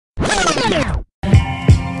Welcome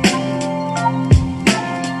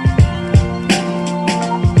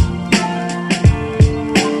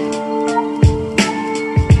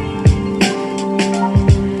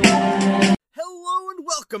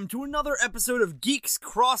to another episode of Geeks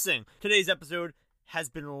Crossing. Today's episode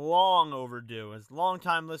has been long overdue, as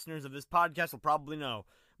longtime listeners of this podcast will probably know.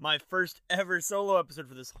 My first ever solo episode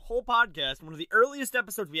for this whole podcast, one of the earliest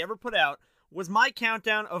episodes we ever put out, was my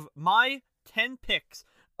countdown of my 10 picks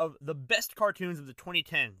of the best cartoons of the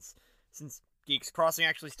 2010s, since Geeks Crossing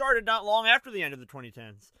actually started not long after the end of the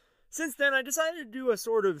 2010s. Since then, I decided to do a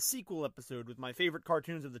sort of sequel episode with my favorite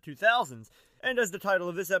cartoons of the 2000s, and as the title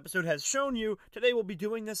of this episode has shown you, today we'll be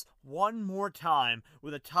doing this one more time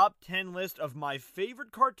with a top 10 list of my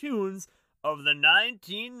favorite cartoons of the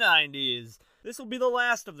 1990s. This will be the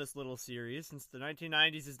last of this little series, since the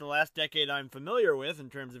 1990s is the last decade I'm familiar with in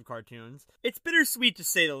terms of cartoons. It's bittersweet to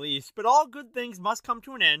say the least, but all good things must come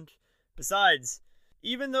to an end. Besides,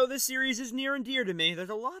 even though this series is near and dear to me, there's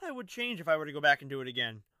a lot I would change if I were to go back and do it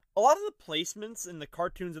again. A lot of the placements in the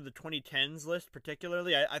cartoons of the 2010s list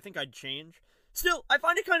particularly, I think I'd change. Still, I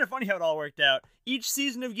find it kind of funny how it all worked out. Each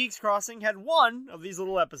season of Geeks Crossing had one of these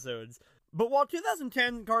little episodes. But while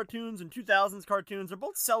 2010 cartoons and 2000s cartoons are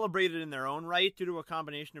both celebrated in their own right due to a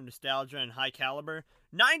combination of nostalgia and high caliber,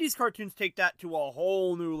 90s cartoons take that to a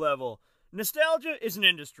whole new level. Nostalgia is an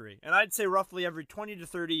industry, and I'd say roughly every 20 to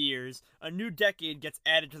 30 years, a new decade gets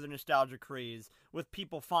added to the nostalgia craze, with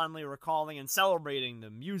people fondly recalling and celebrating the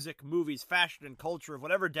music, movies, fashion, and culture of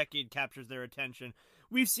whatever decade captures their attention.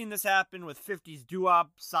 We've seen this happen with 50s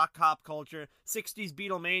doo-wop, sock hop culture, 60s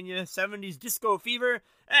Beatlemania, 70s disco fever,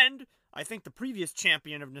 and I think the previous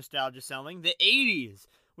champion of nostalgia selling, the 80s,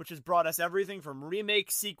 which has brought us everything from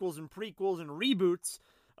remakes, sequels, and prequels, and reboots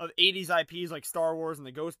of 80s IPs like Star Wars and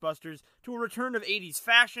the Ghostbusters, to a return of 80s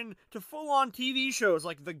fashion, to full-on TV shows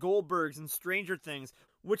like The Goldbergs and Stranger Things,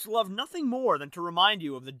 which love nothing more than to remind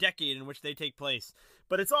you of the decade in which they take place.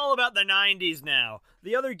 But it's all about the 90s now.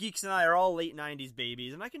 The other geeks and I are all late 90s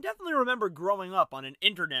babies, and I can definitely remember growing up on an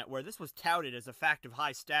internet where this was touted as a fact of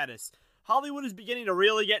high status. Hollywood is beginning to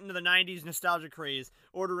really get into the 90s nostalgia craze,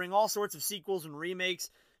 ordering all sorts of sequels and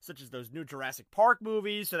remakes, such as those new Jurassic Park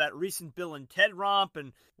movies, to that recent Bill and Ted romp,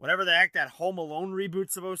 and whatever the heck that Home Alone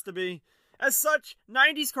reboot's supposed to be. As such,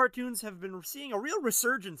 90s cartoons have been seeing a real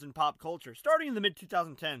resurgence in pop culture, starting in the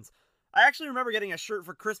mid-2010s. I actually remember getting a shirt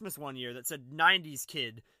for Christmas one year that said 90s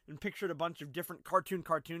Kid, and pictured a bunch of different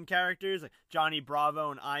cartoon characters, like Johnny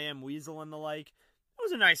Bravo and I Am Weasel and the like. It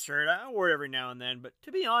was a nice shirt, I wore it every now and then, but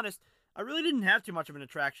to be honest, I really didn't have too much of an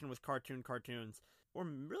attraction with cartoons. Or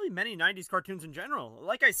really many 90s cartoons in general.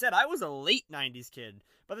 Like I said, I was a late 90s kid.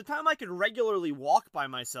 By the time I could regularly walk by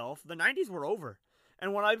myself, the 90s were over.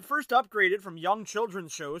 And when I first upgraded from young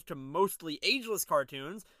children's shows to mostly ageless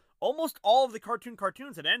cartoons, almost all of the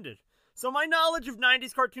cartoons had ended. So my knowledge of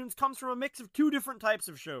 90s cartoons comes from a mix of two different types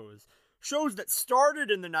of shows. Shows that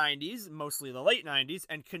started in the 90s, mostly the late 90s,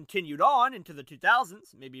 and continued on into the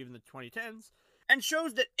 2000s, maybe even the 2010s. And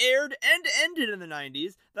shows that aired and ended in the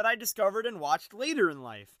 90s that I discovered and watched later in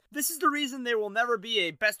life. This is the reason there will never be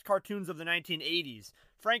a best cartoons of the 1980s.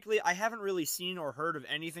 Frankly, I haven't really seen or heard of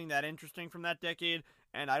anything that interesting from that decade,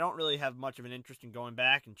 and I don't really have much of an interest in going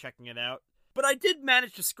back and checking it out. But I did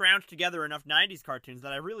manage to scrounge together enough 90s cartoons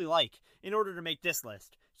that I really like in order to make this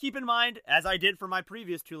list. Keep in mind, as I did for my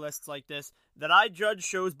previous two lists like this, that I judge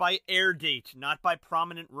shows by air date, not by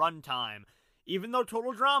prominent runtime. Even though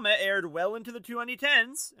Total Drama aired well into the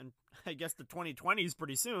 2010s, and I guess the 2020s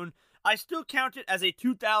pretty soon, I still count it as a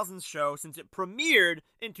 2000s show since it premiered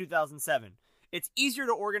in 2007. It's easier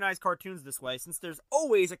to organize cartoons this way since there's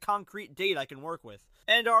always a concrete date I can work with.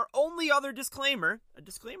 And our only other disclaimer, a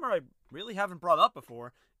disclaimer I really haven't brought up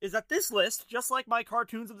before, is that this list, just like my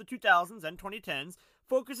cartoons of the 2000s and 2010s,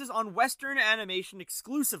 focuses on Western animation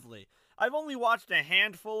exclusively. I've only watched a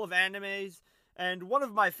handful of animes, and one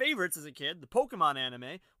of my favorites as a kid, the Pokemon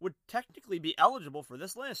anime, would technically be eligible for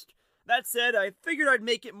this list. That said, I figured I'd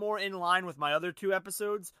make it more in line with my other two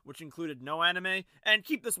episodes, which included no anime, and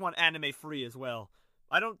keep this one anime-free as well.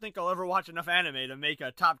 I don't think I'll ever watch enough anime to make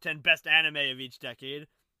a top 10 best anime of each decade,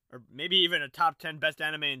 or maybe even a top 10 best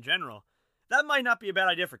anime in general. That might not be a bad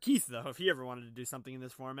idea for Keith, though, if he ever wanted to do something in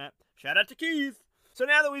this format. Shout out to Keith! So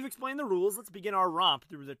now that we've explained the rules, let's begin our romp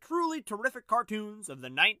through the truly terrific cartoons of the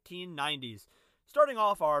 1990s. Starting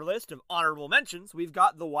off our list of honorable mentions, we've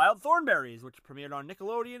got The Wild Thornberrys, which premiered on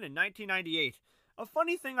Nickelodeon in 1998. A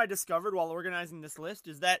funny thing I discovered while organizing this list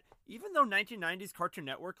is that even though 1990s Cartoon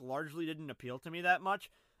Network largely didn't appeal to me that much,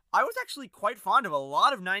 I was actually quite fond of a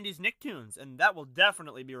lot of 90s Nicktoons, and that will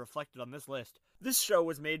definitely be reflected on this list. This show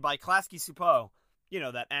was made by Klasky Csupo. You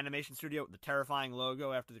know, that animation studio with the terrifying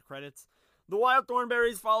logo after the credits. The Wild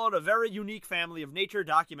Thornberrys followed a very unique family of nature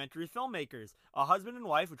documentary filmmakers, a husband and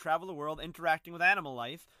wife who travel the world interacting with animal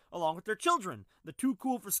life, along with their children, the too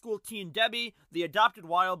cool for school teen Debbie, the adopted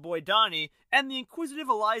wild boy Donnie, and the inquisitive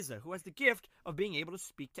Eliza, who has the gift of being able to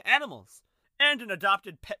speak to animals, and an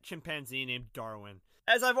adopted pet chimpanzee named Darwin.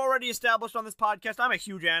 As I've already established on this podcast, I'm a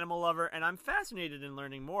huge animal lover, and I'm fascinated in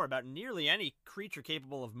learning more about nearly any creature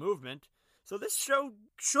capable of movement, so this show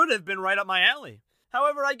should have been right up my alley.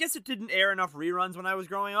 However, I guess it didn't air enough reruns when I was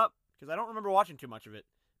growing up, because I don't remember watching too much of it.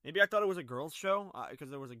 Maybe I thought it was a girl's show, because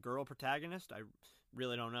there was a girl protagonist. I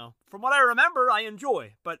really don't know. From what I remember, I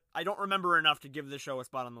enjoy, but I don't remember enough to give this show a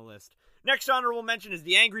spot on the list. Next honorable mention is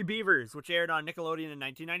The Angry Beavers, which aired on Nickelodeon in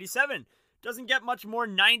 1997. Doesn't get much more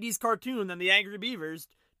 90s cartoon than The Angry Beavers.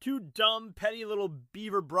 Two dumb, petty little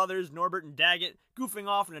beaver brothers, Norbert and Daggett, goofing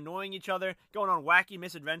off and annoying each other, going on wacky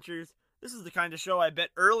misadventures. This is the kind of show I bet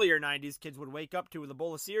earlier 90s kids would wake up to with a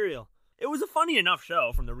bowl of cereal. It was a funny enough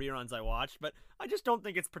show from the reruns I watched, but I just don't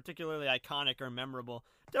think it's particularly iconic or memorable.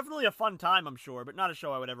 Definitely a fun time, I'm sure, but not a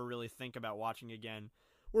show I would ever really think about watching again.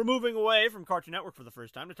 We're moving away from Cartoon Network for the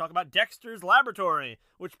first time to talk about Dexter's Laboratory,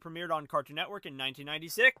 which premiered on Cartoon Network in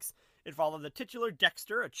 1996. It followed the titular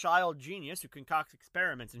Dexter, a child genius who concocts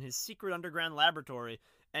experiments in his secret underground laboratory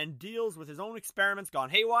and deals with his own experiments gone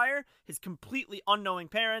haywire, his completely unknowing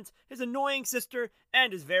parents, his annoying sister,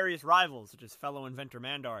 and his various rivals, such as fellow inventor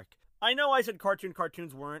Mandark. I know I said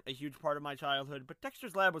cartoons weren't a huge part of my childhood, but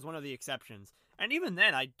Dexter's Lab was one of the exceptions, and even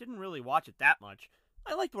then I didn't really watch it that much.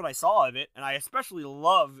 I liked what I saw of it, and I especially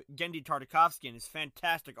love Genndy Tartakovsky and his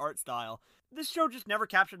fantastic art style. This show just never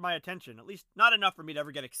captured my attention, at least not enough for me to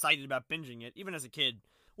ever get excited about binging it, even as a kid.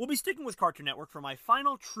 We'll be sticking with Cartoon Network for my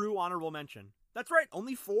final true honorable mention. That's right,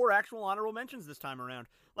 only 4 actual honorable mentions this time around.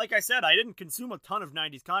 Like I said, I didn't consume a ton of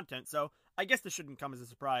 90s content, so I guess this shouldn't come as a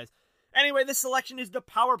surprise. Anyway, this selection is the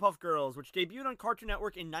Powerpuff Girls, which debuted on Cartoon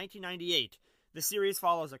Network in 1998. The series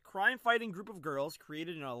follows a crime-fighting group of girls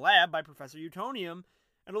created in a lab by Professor Utonium,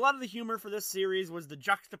 and a lot of the humor for this series was the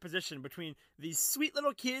juxtaposition between these sweet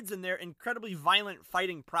little kids and their incredibly violent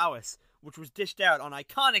fighting prowess, which was dished out on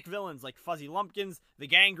iconic villains like Fuzzy Lumpkins, the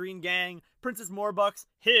Gangrene Gang, Princess Morbucks,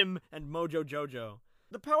 him, and Mojo Jojo.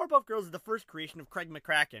 The Powerpuff Girls is the first creation of Craig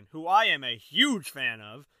McCracken, who I am a huge fan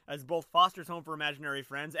of, as both Foster's Home for Imaginary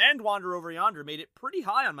Friends and Wander Over Yonder made it pretty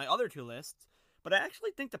high on my other 2 lists, but I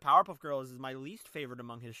actually think the Powerpuff Girls is my least favorite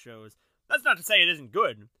among his shows. That's not to say it isn't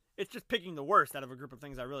good. It's just picking the worst out of a group of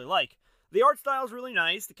things I really like. The art style is really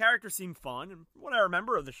nice, the characters seem fun, and what I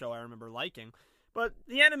remember of the show I remember liking. But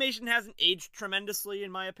the animation hasn't aged tremendously,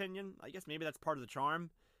 in my opinion. I guess maybe that's part of the charm.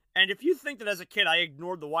 And if you think that as a kid I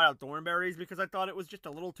ignored the Wild Thornberrys because I thought it was just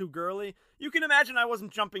a little too girly, you can imagine I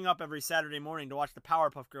wasn't jumping up every Saturday morning to watch the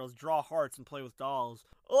Powerpuff Girls draw hearts and play with dolls.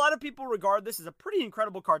 A lot of people regard this as a pretty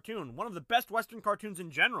incredible cartoon, one of the best Western cartoons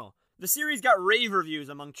in general. The series got rave reviews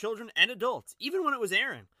among children and adults, even when it was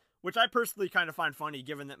airing, which I personally kind of find funny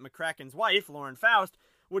given that McCracken's wife, Lauren Faust,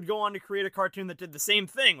 would go on to create a cartoon that did the same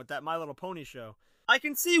thing with that My Little Pony show. I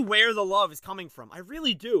can see where the love is coming from, I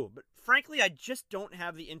really do, but frankly I just don't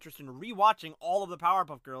have the interest in rewatching all of the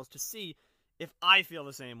Powerpuff Girls to see if I feel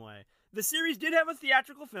the same way. The series did have a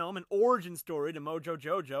theatrical film, an origin story to Mojo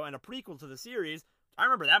Jojo, and a prequel to the series. I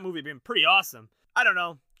remember that movie being pretty awesome. I don't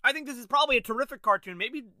know. I think this is probably a terrific cartoon.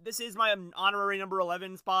 Maybe this is my honorary number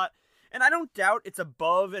 11 spot. And I don't doubt it's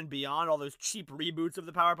above and beyond all those cheap reboots of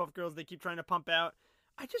the Powerpuff Girls they keep trying to pump out.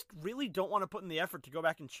 I just really don't want to put in the effort to go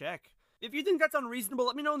back and check. If you think that's unreasonable,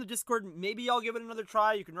 let me know in the Discord. Maybe I'll give it another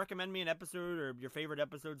try. You can recommend me an episode or your favorite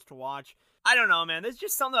episodes to watch. I don't know, man. There's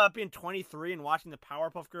just something about being 23 and watching the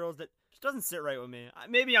Powerpuff Girls that just doesn't sit right with me.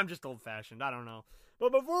 Maybe I'm just old-fashioned. I don't know.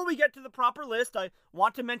 But before we get to the proper list, I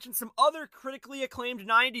want to mention some other critically acclaimed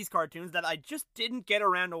 90s cartoons that I just didn't get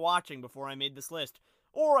around to watching before I made this list,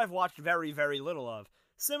 or I've watched very, very little of.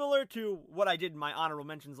 Similar to what I did in my honorable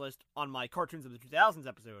mentions list on my Cartoons of the 2000s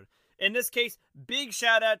episode. In this case, big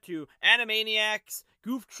shout out to Animaniacs,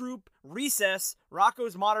 Goof Troop, Recess,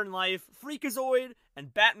 Rocko's Modern Life, Freakazoid,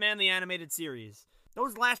 and Batman the Animated Series.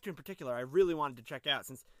 Those last 2 in particular I really wanted to check out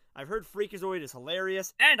since I've heard Freakazoid is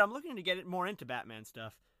hilarious, and I'm looking to get more into Batman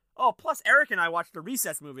stuff. Oh, plus Eric and I watched the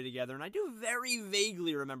Recess movie together, and I do very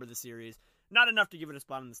vaguely remember the series. Not enough to give it a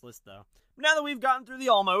spot on this list, though. Now that we've gotten through the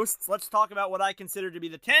almosts, let's talk about what I consider to be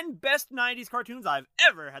the 10 best 90s cartoons I've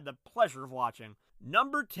ever had the pleasure of watching.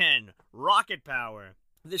 Number 10, Rocket Power.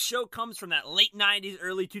 This show comes from that late 90s,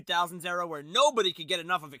 early 2000s era where nobody could get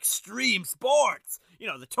enough of extreme sports. You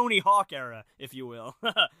know, the Tony Hawk era, if you will.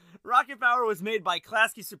 Rocket Power was made by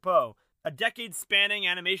Klasky Csupo, a decade-spanning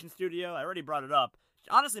animation studio, I already brought it up,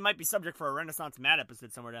 honestly might be subject for a Renaissance Mad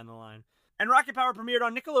episode somewhere down the line. And Rocket Power premiered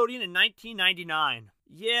on Nickelodeon in 1999.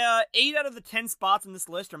 Yeah, 8 out of the 10 spots on this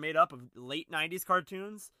list are made up of late 90s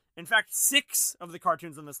cartoons. In fact, 6 of the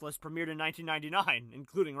cartoons on this list premiered in 1999,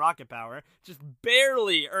 including Rocket Power, just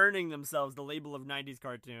barely earning themselves the label of 90s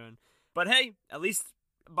cartoon. But hey, at least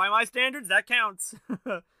by my standards, that counts.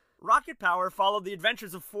 Rocket Power followed the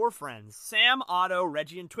adventures of 4 friends, Sam, Otto,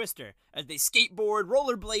 Reggie, and Twister, as they skateboard,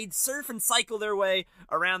 rollerblade, surf, and cycle their way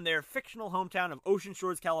around their fictional hometown of Ocean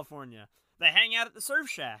Shores, California. They hang out at the Surf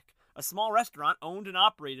Shack, a small restaurant owned and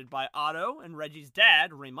operated by Otto and Reggie's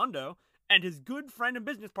dad, Raymundo, and his good friend and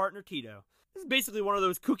business partner, Tito. This is basically one of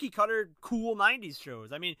those cookie-cutter, cool 90s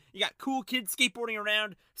shows. I mean, you got cool kids skateboarding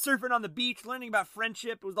around, surfing on the beach, learning about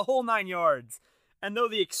friendship. It was the whole 9 yards. And though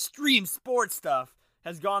the extreme sports stuff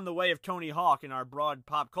has gone the way of Tony Hawk in our broad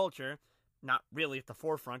pop culture, not really at the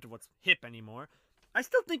forefront of what's hip anymore, I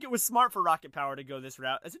still think it was smart for Rocket Power to go this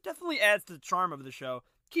route, as it definitely adds to the charm of the show,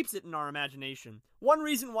 keeps it in our imagination. One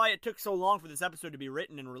reason why it took so long for this episode to be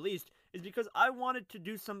written and released is because I wanted to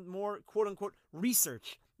do some more quote-unquote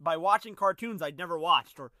research by watching cartoons I'd never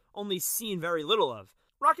watched or only seen very little of.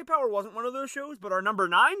 Rocket Power wasn't one of those shows, but our number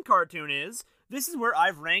 9 cartoon is. This is where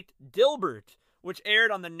I've ranked Dilbert, which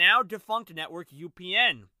aired on the now defunct network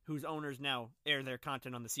UPN, whose owners now air their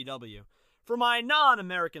content on the CW. For my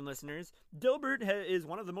non-American listeners, Dilbert is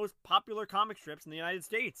one of the most popular comic strips in the United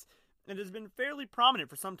States, and has been fairly prominent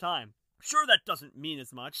for some time. Sure, that doesn't mean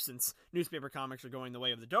as much, since newspaper comics are going the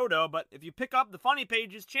way of the dodo, but if you pick up the funny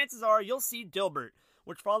pages, chances are you'll see Dilbert,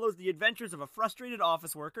 which follows the adventures of a frustrated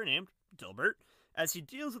office worker named Dilbert, as he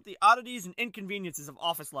deals with the oddities and inconveniences of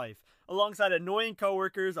office life, alongside annoying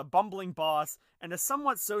coworkers, a bumbling boss, and a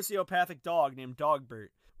somewhat sociopathic dog named Dogbert.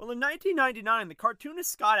 Well, in 1999, the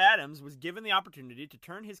cartoonist Scott Adams was given the opportunity to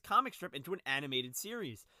turn his comic strip into an animated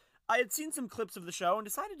series. I had seen some clips of the show and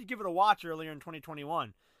decided to give it a watch earlier in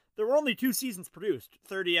 2021. There were only 2 seasons produced,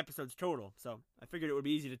 30 episodes total, so I figured it would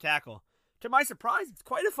be easy to tackle. To my surprise, it's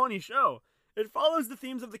quite a funny show. It follows the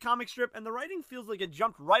themes of the comic strip, and the writing feels like it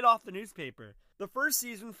jumped right off the newspaper. The first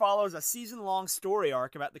season follows a season-long story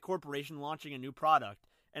arc about the corporation launching a new product,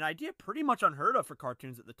 an idea pretty much unheard of for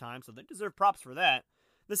cartoons at the time, so they deserve props for that.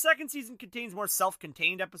 The second season contains more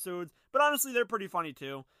self-contained episodes, but honestly they're pretty funny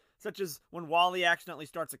too, such as when Wally accidentally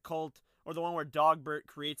starts a cult, or the one where Dogbert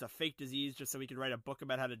creates a fake disease just so he could write a book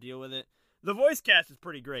about how to deal with it. The voice cast is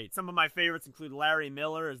pretty great. Some of my favorites include Larry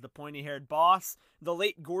Miller as the pointy-haired boss, the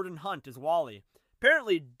late Gordon Hunt as Wally.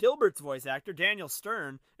 Apparently, Dilbert's voice actor, Daniel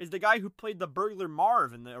Stern, is the guy who played the burglar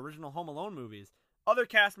Marv in the original Home Alone movies. Other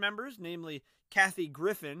cast members, namely Kathy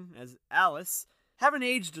Griffin as Alice, haven't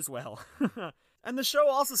aged as well. And the show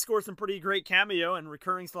also scores some pretty great cameo and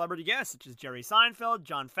recurring celebrity guests, such as Jerry Seinfeld,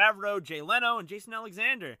 Jon Favreau, Jay Leno, and Jason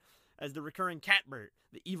Alexander, as the recurring Catbert,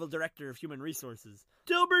 the evil director of human resources.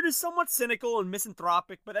 Dilbert is somewhat cynical and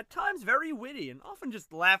misanthropic, but at times very witty and often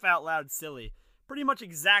just laugh-out-loud silly, pretty much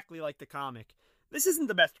exactly like the comic. This isn't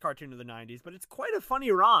the best cartoon of the 90s, but it's quite a funny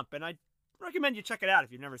romp, and I'd recommend you check it out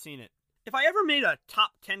if you've never seen it. If I ever made a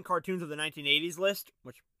top 10 cartoons of the 1980s list,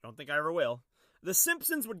 which I don't think I ever will, The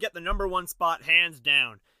Simpsons would get the number 1 spot hands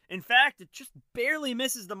down. In fact, it just barely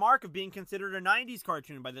misses the mark of being considered a 90s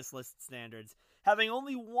cartoon by this list's standards, having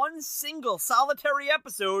only one single solitary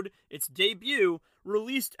episode, its debut,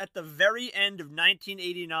 released at the very end of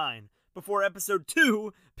 1989, before episode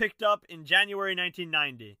 2 picked up in January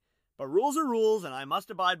 1990. But rules are rules, and I must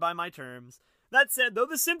abide by my terms. That said, though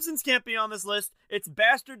The Simpsons can't be on this list, its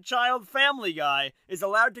bastard child Family Guy is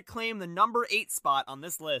allowed to claim the number 8 spot on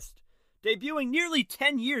this list. Debuting nearly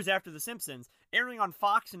 10 years after The Simpsons, airing on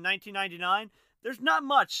Fox in 1999, there's not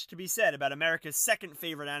much to be said about America's second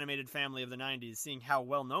favorite animated family of the 90s, seeing how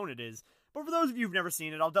well known it is. But for those of you who've never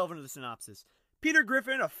seen it, I'll delve into the synopsis. Peter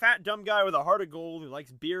Griffin, a fat dumb guy with a heart of gold who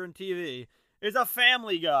likes beer and TV, is a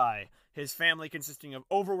family guy. His family consisting of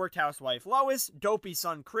overworked housewife Lois, dopey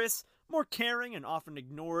son Chris, more caring and often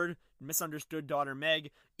ignored, misunderstood daughter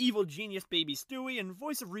Meg, evil genius baby Stewie, and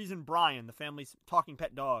voice of reason Brian, the family's talking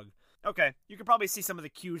pet dog. Okay, you can probably see some of the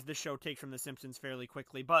cues this show takes from The Simpsons fairly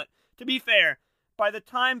quickly, but to be fair, by the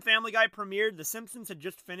time Family Guy premiered, The Simpsons had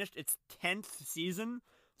just finished its 10th season,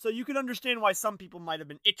 so you can understand why some people might have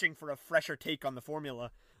been itching for a fresher take on the formula.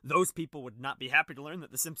 Those people would not be happy to learn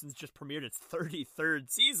that The Simpsons just premiered its 33rd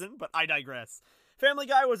season, but I digress. Family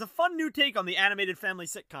Guy was a fun new take on the animated family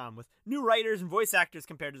sitcom, with new writers and voice actors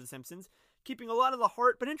compared to The Simpsons, keeping a lot of the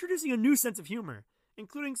heart but introducing a new sense of humor,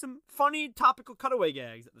 including some funny topical cutaway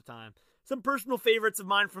gags at the time. Some personal favorites of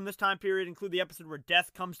mine from this time period include the episode where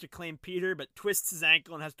Death comes to claim Peter but twists his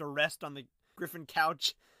ankle and has to rest on the Griffin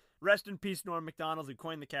couch. Rest in peace, Norm Macdonald, who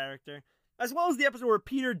coined the character. as well as the episode where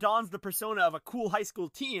Peter dons the persona of a cool high school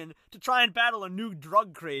teen to try and battle a new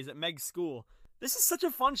drug craze at Meg's school. This is such a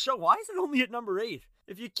fun show. Why is it only at number 8?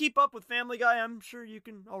 If you keep up with Family Guy, I'm sure you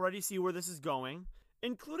can already see where this is going.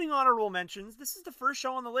 Including honorable mentions, this is the first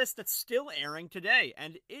show on the list that's still airing today,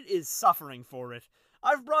 and it is suffering for it.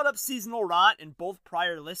 I've brought up seasonal rot in both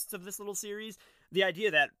prior lists of this little series. The idea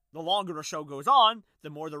that the longer a show goes on, the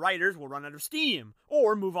more the writers will run out of steam,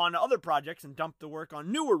 or move on to other projects and dump the work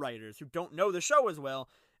on newer writers who don't know the show as well,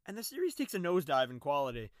 and the series takes a nosedive in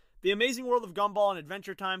quality. The Amazing World of Gumball and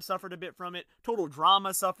Adventure Time suffered a bit from it, Total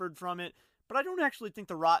Drama suffered from it, but I don't actually think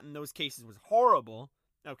the rot in those cases was horrible.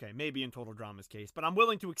 Okay, maybe in Total Drama's case, but I'm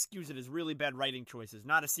willing to excuse it as really bad writing choices,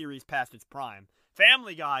 not a series past its prime.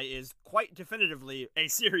 Family Guy is quite definitively a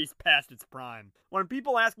series past its prime. When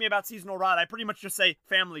people ask me about seasonal rot, I pretty much just say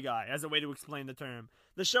Family Guy as a way to explain the term.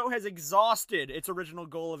 The show has exhausted its original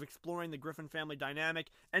goal of exploring the Griffin family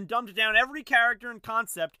dynamic and dumbed down every character and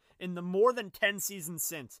concept in the more than 10 seasons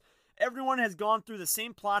since. Everyone has gone through the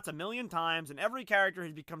same plots a million times, and every character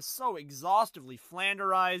has become so exhaustively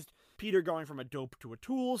flanderized. Peter going from a dope to a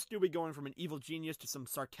tool, Stewie going from an evil genius to some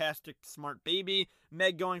sarcastic, smart baby,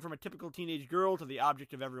 Meg going from a typical teenage girl to the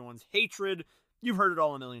object of everyone's hatred. You've heard it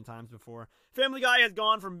all a million times before. Family Guy has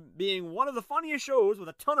gone from being one of the funniest shows with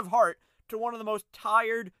a ton of heart to one of the most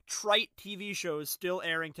tired, trite TV shows still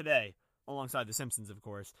airing today. Alongside The Simpsons, of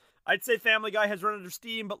course. I'd say Family Guy has run out of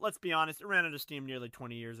steam, but let's be honest, it ran out of steam nearly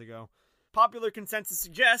 20 years ago. Popular consensus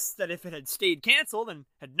suggests that if it had stayed canceled and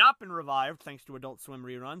had not been revived thanks to Adult Swim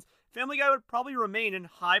reruns, Family Guy would probably remain in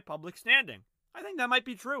high public standing. I think that might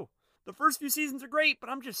be true. The first few seasons are great, but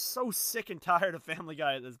I'm just so sick and tired of Family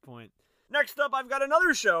Guy at this point. Next up, I've got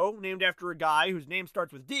another show named after a guy whose name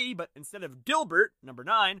starts with D, but instead of Dilbert, number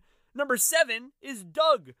 9, number 7 is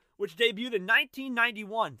Doug, which debuted in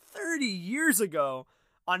 1991, 30 years ago,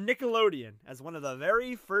 on Nickelodeon as one of the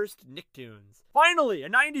very first Nicktoons. Finally, a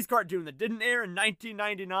 90s cartoon that didn't air in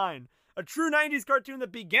 1999. A true 90s cartoon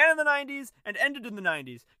that began in the 90s and ended in the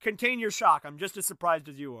 90s. Contain your shock, I'm just as surprised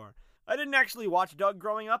as you are. I didn't actually watch Doug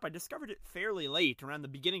growing up. I discovered it fairly late, around the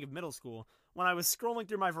beginning of middle school, when I was scrolling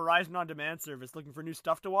through my Verizon On Demand service looking for new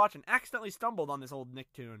stuff to watch and accidentally stumbled on this old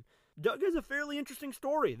Nicktoon. Doug is a fairly interesting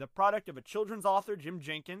story, the product of a children's author, Jim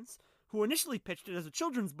Jenkins, who initially pitched it as a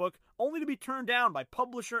children's book, only to be turned down by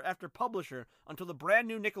publisher after publisher until the brand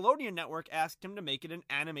new Nickelodeon network asked him to make it an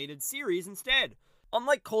animated series instead.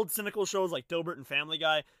 Unlike cold, cynical shows like Dilbert and Family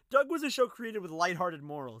Guy, Doug was a show created with lighthearted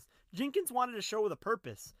morals. Jenkins wanted a show with a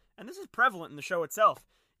purpose, and this is prevalent in the show itself.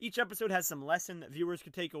 Each episode has some lesson that viewers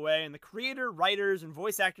could take away, and the creator, writers, and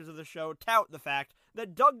voice actors of the show tout the fact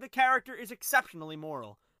that Doug the character is exceptionally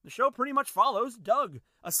moral. The show pretty much follows Doug,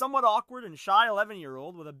 a somewhat awkward and shy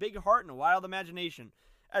 11-year-old with a big heart and a wild imagination,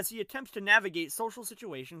 as he attempts to navigate social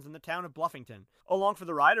situations in the town of Bluffington. Along for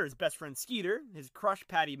the ride are his best friend Skeeter, his crush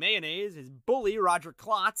Patty Mayonnaise, his bully Roger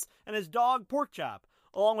Klotz, and his dog Porkchop,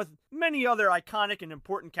 along with many other iconic and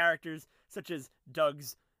important characters such as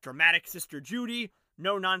Doug's dramatic sister Judy,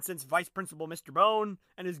 no-nonsense vice principal Mr. Bone,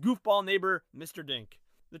 and his goofball neighbor Mr. Dink.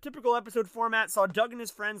 The typical episode format saw Doug and his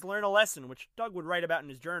friends learn a lesson, which Doug would write about in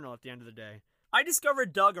his journal at the end of the day. I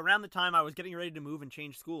discovered Doug around the time I was getting ready to move and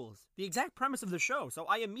change schools. The exact premise of the show, so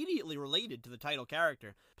I immediately related to the title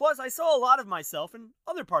character. Plus, I saw a lot of myself in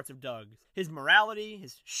other parts of Doug. His morality,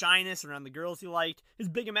 his shyness around the girls he liked, his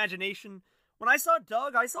big imagination. When I saw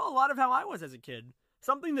Doug, I saw a lot of how I was as a kid.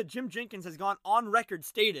 Something that Jim Jenkins has gone on record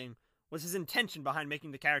stating was his intention behind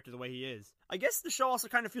making the character the way he is. I guess the show also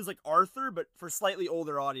kind of feels like Arthur, but for slightly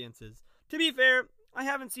older audiences. To be fair, I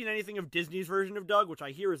haven't seen anything of Disney's version of Doug, which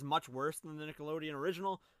I hear is much worse than the Nickelodeon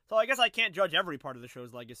original, so I guess I can't judge every part of the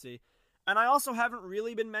show's legacy. And I also haven't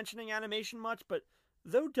really been mentioning animation much, but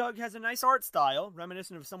though Doug has a nice art style,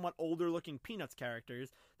 reminiscent of somewhat older-looking Peanuts characters,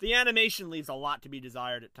 the animation leaves a lot to be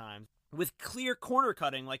desired at times, with clear corner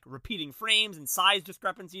cutting like repeating frames and size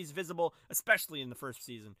discrepancies visible, especially in the first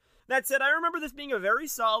season. That said, I remember this being a very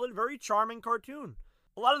solid, very charming cartoon.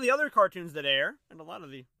 A lot of the other cartoons that air, and a lot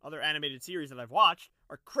of the other animated series that I've watched,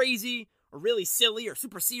 are crazy, or really silly, or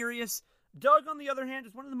super serious. Doug, on the other hand,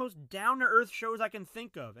 is one of the most down-to-earth shows I can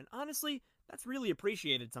think of, and honestly, that's really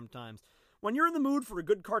appreciated sometimes. When you're in the mood for a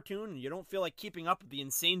good cartoon and you don't feel like keeping up with the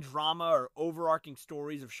insane drama or overarching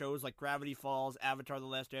stories of shows like Gravity Falls, Avatar The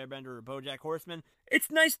Last Airbender, or BoJack Horseman, it's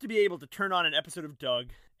nice to be able to turn on an episode of Doug.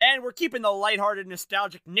 And we're keeping the lighthearted,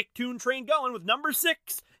 nostalgic Nicktoon train going with number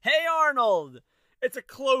 6, Hey Arnold! It's a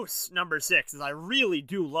close number 6, as I really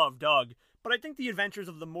do love Doug, but I think the adventures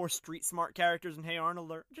of the more street-smart characters in Hey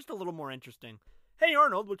Arnold are just a little more interesting. Hey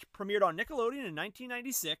Arnold, which premiered on Nickelodeon in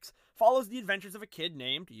 1996, follows the adventures of a kid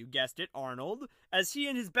named, you guessed it, Arnold, as he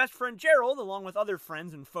and his best friend Gerald, along with other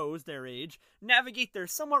friends and foes their age, navigate their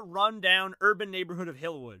somewhat run-down urban neighborhood of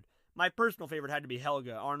Hillwood. My personal favorite had to be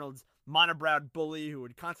Helga, Arnold's monobrowed bully who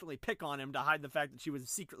would constantly pick on him to hide the fact that she was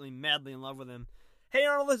secretly madly in love with him. Hey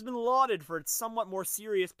Arnold has been lauded for its somewhat more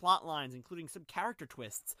serious plot lines, including some character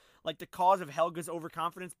twists, like the cause of Helga's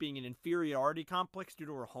overconfidence being an inferiority complex due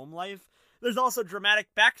to her home life. There's also dramatic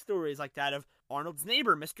backstories like that of Arnold's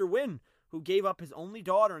neighbor, Mr. Wynn, who gave up his only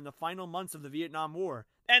daughter in the final months of the Vietnam War,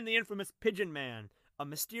 and the infamous Pigeon Man, a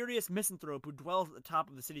mysterious misanthrope who dwells at the top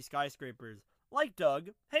of the city skyscrapers. Like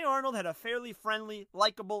Doug, Hey Arnold had a fairly friendly,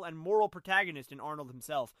 likable, and moral protagonist in Arnold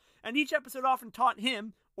himself, and each episode often taught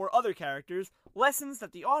him, or other characters, lessons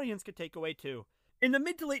that the audience could take away too. In the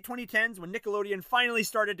mid to late 2010s, when Nickelodeon finally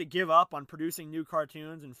started to give up on producing new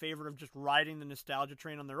cartoons in favor of just riding the nostalgia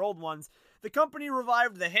train on their old ones, the company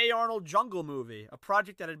revived the Hey Arnold Jungle Movie, a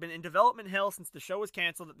project that had been in development hell since the show was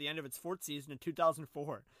canceled at the end of its 4th season in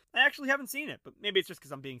 2004. I actually haven't seen it, but maybe it's just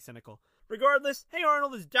because I'm being cynical. Regardless, Hey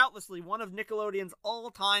Arnold is doubtlessly one of Nickelodeon's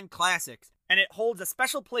all-time classics, and it holds a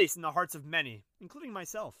special place in the hearts of many, including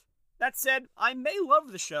myself. That said, I may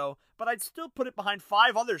love the show, but I'd still put it behind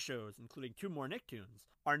 5 other shows, including 2 more Nicktoons.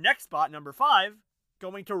 Our next spot, number 5,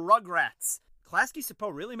 going to Rugrats. Klasky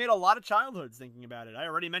Csupo really made a lot of childhoods thinking about it. I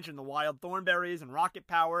already mentioned the Wild Thornberrys and Rocket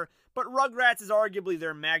Power, but Rugrats is arguably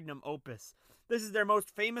their magnum opus. This is their most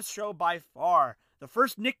famous show by far, the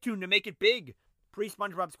first Nicktoon to make it big.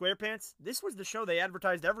 Pre-SpongeBob SquarePants, this was the show they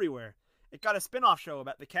advertised everywhere. It got a spin-off show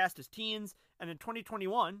about the cast as teens, and in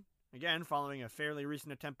 2021... again, following a fairly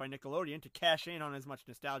recent attempt by Nickelodeon to cash in on as much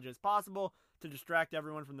nostalgia as possible to distract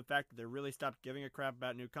everyone from the fact that they really stopped giving a crap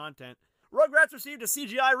about new content, Rugrats received a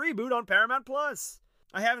CGI reboot on Paramount+.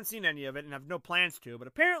 I haven't seen any of it and have no plans to, but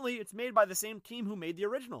apparently it's made by the same team who made the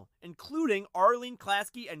original, including Arlene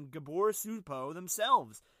Klasky and Gabor Csupo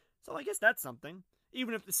themselves. So I guess that's something.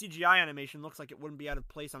 Even if the CGI animation looks like it wouldn't be out of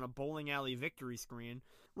place on a bowling alley victory screen.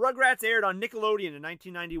 Rugrats aired on Nickelodeon in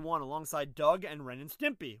 1991 alongside Doug and Ren and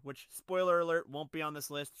Stimpy, which, spoiler alert, won't be on this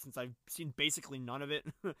list since I've seen basically none of it.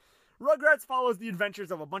 Rugrats follows the adventures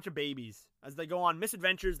of a bunch of babies as they go on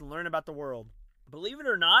misadventures and learn about the world. Believe it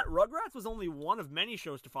or not, Rugrats was only one of many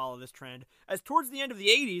shows to follow this trend, as towards the end of the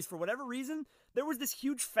 80s, for whatever reason, there was this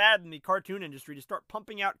huge fad in the cartoon industry to start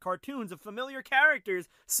pumping out cartoons of familiar characters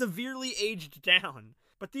severely aged down.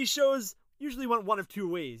 But these shows usually went one of 2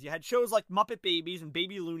 ways. You had shows like Muppet Babies and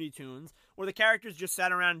Baby Looney Tunes, where the characters just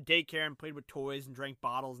sat around daycare and played with toys and drank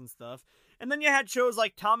bottles and stuff. And then you had shows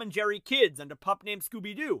like Tom and Jerry Kids and A Pup Named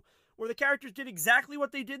Scooby-Doo, where the characters did exactly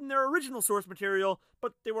what they did in their original source material,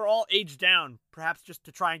 but they were all aged down, perhaps just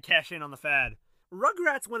to try and cash in on the fad.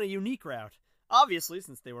 Rugrats went a unique route. Obviously,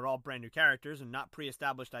 since they were all brand new characters and not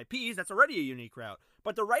pre-established IPs, that's already a unique route.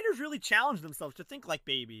 But the writers really challenged themselves to think like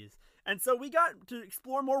babies. And so we got to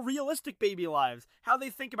explore more realistic baby lives, how they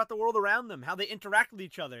think about the world around them, how they interact with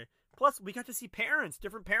each other. Plus, we got to see parents,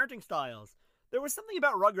 different parenting styles. There was something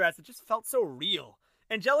about Rugrats that just felt so real.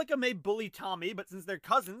 Angelica may bully Tommy, but since they're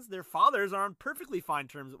cousins, their fathers are on perfectly fine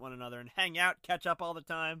terms with one another and hang out, catch up all the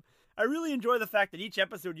time. I really enjoy the fact that each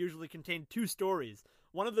episode usually contained 2 stories.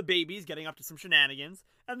 One of the babies getting up to some shenanigans,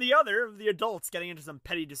 and the other of the adults getting into some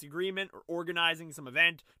petty disagreement or organizing some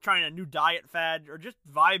event, trying a new diet fad, or just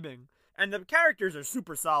vibing. And the characters are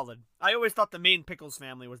super solid. I always thought the main Pickles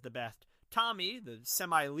family was the best. Tommy, the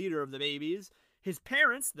semi-leader of the babies, his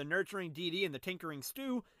parents, the nurturing Dee Dee and the tinkering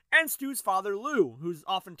Stu, and Stu's father Lou, who's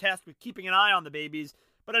often tasked with keeping an eye on the babies,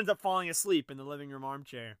 but ends up falling asleep in the living room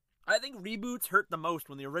armchair. I think reboots hurt the most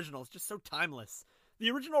when the original is just so timeless. The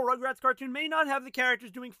original Rugrats cartoon may not have the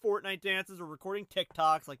characters doing Fortnite dances or recording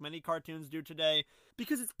TikToks like many cartoons do today,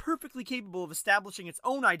 because it's perfectly capable of establishing its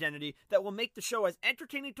own identity that will make the show as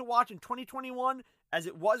entertaining to watch in 2021 as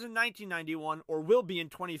it was in 1991 or will be in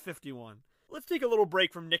 2051. Let's take a little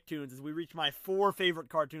break from Nicktoons as we reach my 4 favorite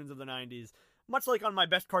cartoons of the 90s. Much like on my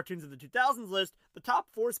best cartoons of the 2000s list, the top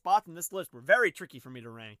 4 spots in this list were very tricky for me to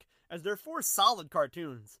rank, as they're 4 solid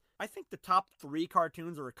cartoons. I think the top 3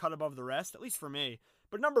 cartoons are a cut above the rest, at least for me,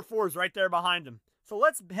 but number 4 is right there behind them. So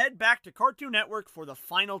let's head back to Cartoon Network for the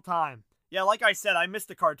final time. Yeah, like I said, I missed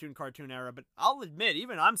the cartoon era, but I'll admit,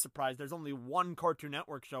 even I'm surprised there's only 1 Cartoon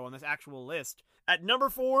Network show on this actual list. At number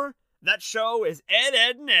 4, that show is Ed,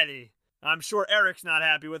 Edd n Eddy. I'm sure Eric's not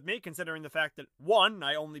happy with me, considering the fact that 1,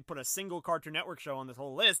 I only put a single Cartoon Network show on this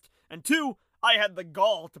whole list, and 2, I had the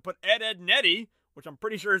gall to put Ed, Edd n Eddy, which I'm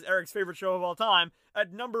pretty sure is Eric's favorite show of all time,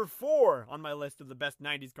 at number 4 on my list of the best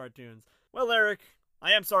 90s cartoons. Well, Eric,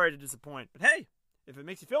 I am sorry to disappoint, but hey, If it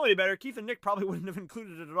makes you feel any better, Keith and Nick probably wouldn't have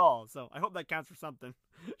included it at all, so I hope that counts for something.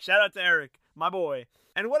 Shout out to Eric, my boy.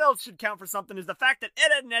 And what else should count for something is the fact that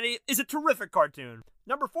Ed, Edd n Eddy is a terrific cartoon.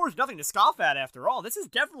 Number 4 is nothing to scoff at after all. This is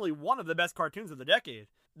definitely one of the best cartoons of the decade.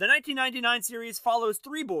 The 1999 series follows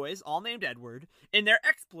 3 boys, all named Edward, in their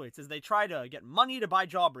exploits as they try to get money to buy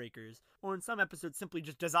jawbreakers, or in some episodes simply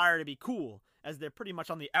just desire to be cool, as they're pretty much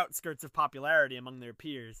on the outskirts of popularity among their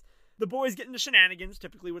peers. The boys get into shenanigans,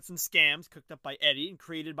 typically with some scams cooked up by Eddie and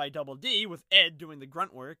created by Double D, with Ed doing the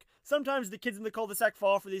grunt work. Sometimes the kids in the cul-de-sac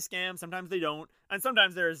fall for these scams, sometimes they don't, and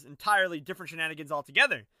sometimes there's entirely different shenanigans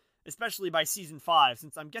altogether, especially by season 5,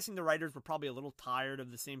 since I'm guessing the writers were probably a little tired of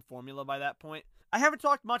the same formula by that point. I haven't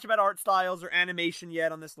talked much about art styles or animation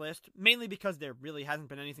yet on this list, mainly because there really hasn't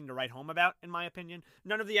been anything to write home about, in my opinion.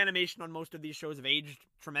 None of the animation on most of these shows have aged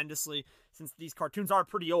tremendously, since these cartoons are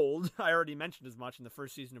pretty old. I already mentioned as much in the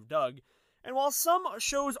first season of Doug. And while some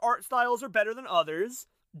shows' art styles are better than others,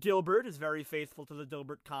 Dilbert is very faithful to the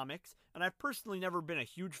Dilbert comics, and I've personally never been a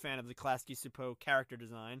huge fan of the Klasky-Csupo character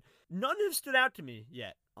design. None have stood out to me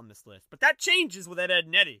yet on this list, but that changes with Ed, Edd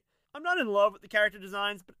n Eddy. I'm not in love with the character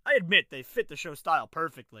designs, but I admit they fit the show style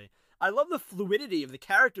perfectly. I love the fluidity of the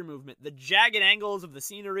character movement, the jagged angles of the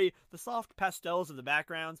scenery, the soft pastels of the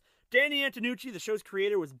backgrounds. Danny Antonucci, the show's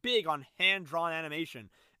creator, was big on hand-drawn animation,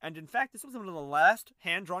 and in fact, this was one of the last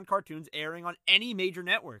hand-drawn cartoons airing on any major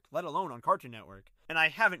network, let alone on Cartoon Network. And I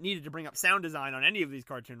haven't needed to bring up sound design on any of these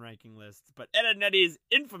cartoon ranking lists, but Ed, Edd n Eddy is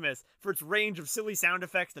infamous for its range of silly sound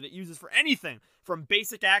effects that it uses for anything, from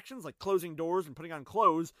basic actions like closing doors and putting on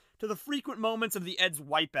clothes, to the frequent moments of the Ed's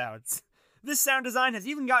wipeouts. This sound design has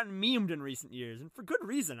even gotten memed in recent years, and for good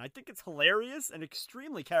reason. I think it's hilarious and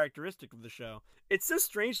extremely characteristic of the show. It's so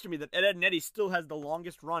strange to me that Ed, Edd n Eddy still has the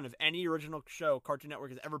longest run of any original show Cartoon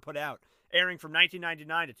Network has ever put out, airing from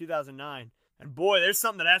 1999 to 2009. And boy, there's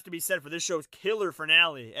something that has to be said for this show's killer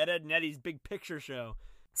finale, Ed, Edd n Eddy's Big Picture Show.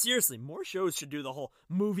 Seriously, more shows should do the whole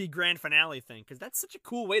movie grand finale thing, because that's such a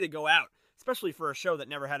cool way to go out, especially for a show that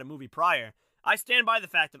never had a movie prior. I stand by the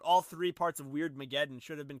fact that all 3 parts of Weirdmageddon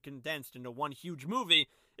should have been condensed into one huge movie,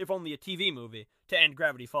 if only a TV movie, to end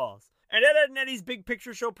Gravity Falls. And Ed, Edd n Eddy's Big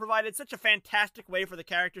Picture Show provided such a fantastic way for the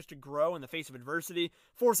characters to grow in the face of adversity,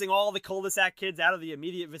 forcing all the cul-de-sac kids out of the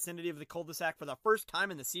immediate vicinity of the cul-de-sac for the first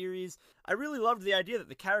time in the series. I really loved the idea that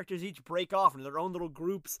the characters each break off into their own little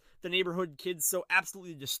groups, the neighborhood kids so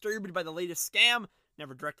absolutely disturbed by the latest scam,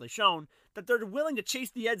 never directly shown, that they're willing to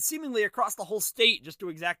chase the Eds seemingly across the whole state just to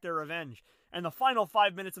exact their revenge. And the final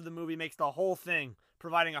 5 minutes of the movie makes the whole thing,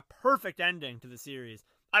 providing a perfect ending to the series.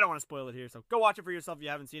 I don't want to spoil it here, so go watch it for yourself if you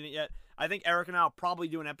haven't seen it yet. I think Eric and I will probably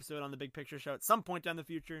do an episode on the Big Picture Show at some point down the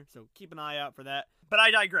future, so keep an eye out for that. But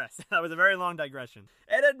I digress. That was a very long digression.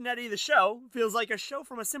 Ed, Edd n Eddy, the show, feels like a show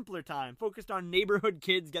from a simpler time, focused on neighborhood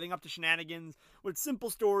kids getting up to shenanigans, with simple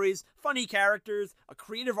stories, funny characters, a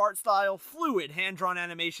creative art style, fluid hand-drawn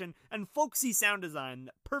animation, and folksy sound design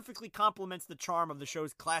that perfectly complements the charm of the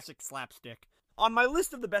show's classic slapstick. On my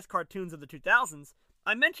list of the best cartoons of the 2000s,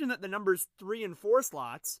 I mentioned that the numbers 3 and 4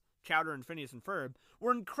 slots, Chowder and Phineas and Ferb,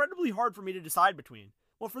 were incredibly hard for me to decide between.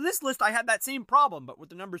 Well, for this list, I had that same problem, but with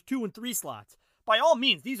the numbers 2 and 3 slots. By all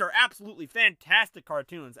means, these are absolutely fantastic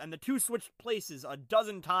cartoons, and the 2 switched places a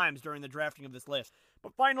dozen times during the drafting of this list.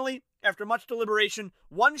 But finally, after much deliberation,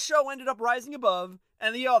 one show ended up rising above,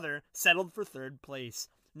 and the other settled for 3rd place.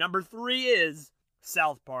 Number 3 is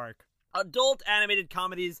South Park. Adult animated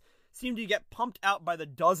comedies seem to get pumped out by the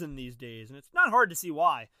dozen these days, and it's not hard to see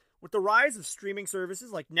why. With the rise of streaming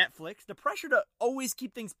services like Netflix, the pressure to always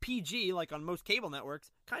keep things PG, like on most cable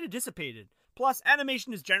networks, kind of dissipated. Plus,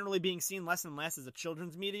 animation is generally being seen less and less as a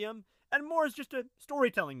children's medium, and more as just a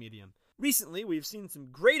storytelling medium. Recently, we've seen some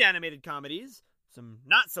great animated comedies, some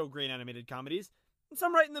not-so-great animated comedies, and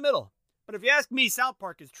some right in the middle. But if you ask me, South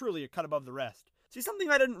Park is truly a cut above the rest. See, something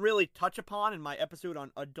I didn't really touch upon in my episode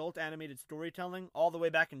on adult animated storytelling all the way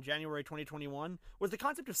back in January 2021 was the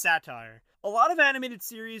concept of satire. A lot of animated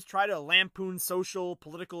series try to lampoon social,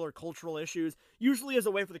 political, or cultural issues, usually as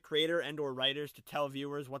a way for the creator and or writers to tell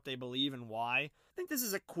viewers what they believe and why. I think this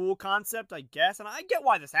is a cool concept, I guess, and I get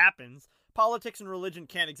why this happens. Politics and religion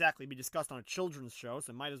can't exactly be discussed on a children's show,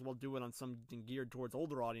 so might as well do it on something geared towards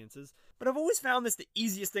older audiences. But I've always found this the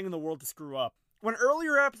easiest thing in the world to screw up. When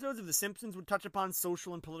earlier episodes of The Simpsons would touch upon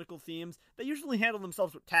social and political themes, they usually handled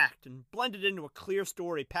themselves with tact and blended into a clear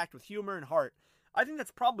story packed with humor and heart. I think that's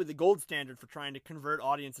probably the gold standard for trying to convert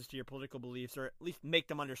audiences to your political beliefs, or at least make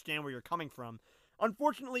them understand where you're coming from.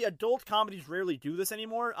 Unfortunately, adult comedies rarely do this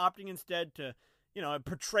anymore, opting instead to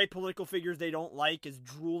portray political figures they don't like as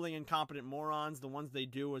drooling, incompetent morons, the ones they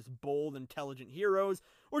do as bold, intelligent heroes,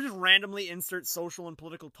 or just randomly insert social and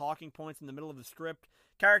political talking points in the middle of the script.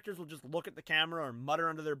 Characters will just look at the camera or mutter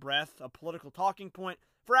under their breath a political talking point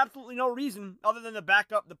for absolutely no reason other than to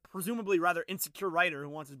back up the presumably rather insecure writer who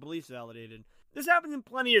wants his beliefs validated. This happens in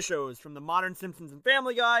plenty of shows, from the modern Simpsons and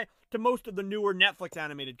Family Guy to most of the newer Netflix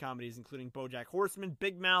animated comedies, including BoJack Horseman,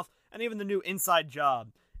 Big Mouth, and even the new Inside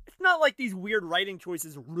Job. It's not like these weird writing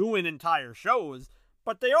choices ruin entire shows,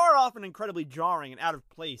 but they are often incredibly jarring and out of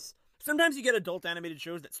place. Sometimes you get adult animated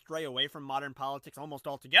shows that stray away from modern politics almost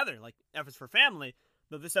altogether, like F is for Family,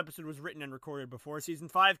 though this episode was written and recorded before Season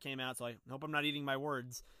 5 came out, so I hope I'm not eating my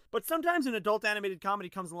words. But sometimes an adult animated comedy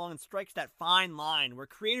comes along and strikes that fine line where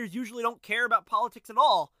creators usually don't care about politics at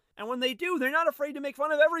all, and when they do, they're not afraid to make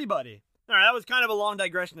fun of everybody. Alright, that was kind of a long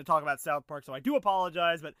digression to talk about South Park, so I do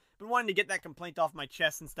apologize, but I've been wanting to get that complaint off my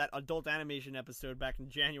chest since that adult animation episode back in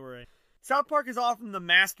January. South Park is often the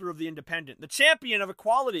master of the independent, the champion of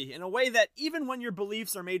equality, in a way that even when your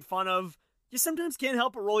beliefs are made fun of, you sometimes can't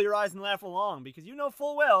help but roll your eyes and laugh along, because you know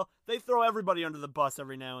full well they throw everybody under the bus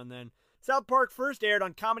every now and then. South Park first aired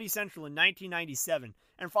on Comedy Central in 1997,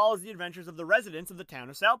 and follows the adventures of the residents of the town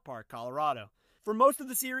of South Park, Colorado. For most of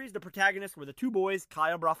the series, the protagonists were the two boys,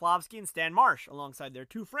 Kyle Broflovsky and Stan Marsh, alongside their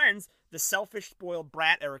two friends, the selfish, spoiled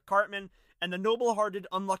brat Eric Cartman, and the noble-hearted,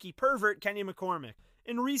 unlucky pervert Kenny McCormick.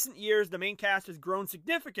 In recent years, the main cast has grown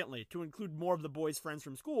significantly to include more of the boys' friends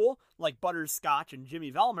from school, like Butters Scotch and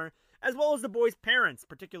Jimmy Velmer, as well as the boys' parents,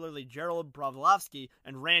 particularly Gerald Broflovsky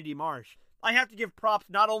and Randy Marsh. I have to give props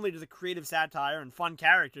not only to the creative satire and fun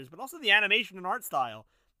characters, but also the animation and art style.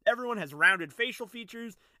 Everyone has rounded facial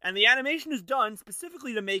features, and the animation is done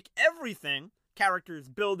specifically to make everything, characters,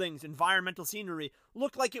 buildings, environmental scenery,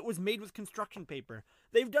 look like it was made with construction paper.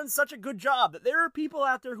 They've done such a good job that there are people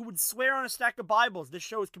out there who would swear on a stack of Bibles this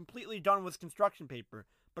show is completely done with construction paper.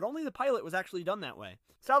 But only the pilot was actually done that way.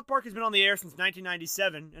 South Park has been on the air since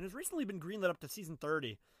 1997, and has recently been greenlit up to season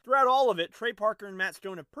 30. Throughout all of it, Trey Parker and Matt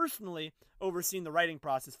Stone have personally overseen the writing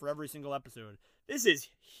process for every single episode. This is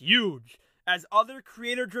huge, as other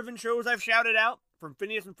creator-driven shows I've shouted out, from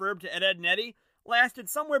Phineas and Ferb to Ed, Edd n Eddy, lasted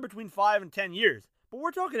somewhere between 5 and 10 years. But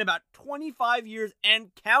we're talking about 25 years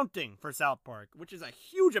and counting for South Park, which is a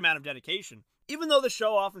huge amount of dedication. Even though the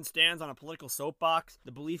show often stands on a political soapbox,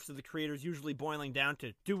 the beliefs of the creators usually boiling down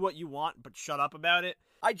to do what you want but shut up about it,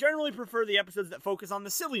 I generally prefer the episodes that focus on the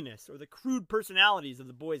silliness or the crude personalities of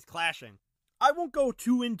the boys clashing. I won't go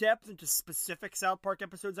too in-depth into specific South Park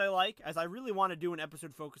episodes I like, as I really want to do an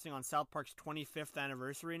episode focusing on South Park's 25th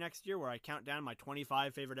anniversary next year, where I count down my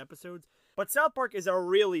 25 favorite episodes. But South Park is a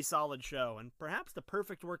really solid show, and perhaps the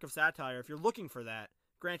perfect work of satire if you're looking for that.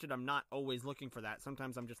 Granted, I'm not always looking for that.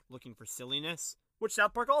 Sometimes I'm just looking for silliness, which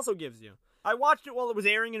South Park also gives you. I watched it while it was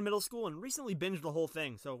airing in middle school and recently binged the whole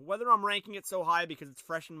thing, so whether I'm ranking it so high because it's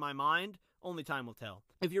fresh in my mind, only time will tell.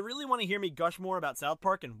 If you really want to hear me gush more about South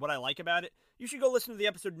Park and what I like about it, you should go listen to the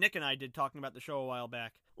episode Nick and I did talking about the show a while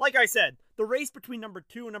back. Like I said, the race between number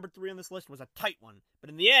 2 and number 3 on this list was a tight one, but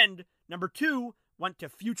in the end, number 2 went to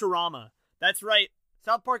Futurama. That's right,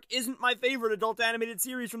 South Park isn't my favorite adult animated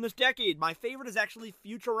series from this decade. My favorite is actually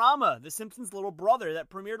Futurama, The Simpsons' little brother that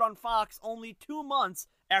premiered on Fox only 2 months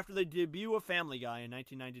after the debut of Family Guy in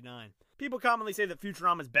 1999. People commonly say that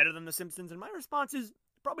Futurama is better than The Simpsons, and my response is, it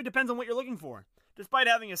probably depends on what you're looking for. Despite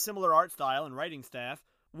having a similar art style and writing staff,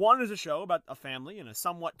 one is a show about a family in a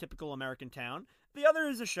somewhat typical American town. The other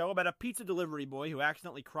is a show about a pizza delivery boy who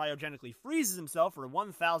accidentally cryogenically freezes himself for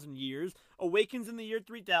 1,000 years, awakens in the year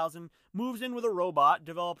 3000, moves in with a robot,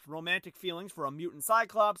 develops romantic feelings for a mutant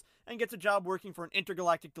Cyclops, and gets a job working for an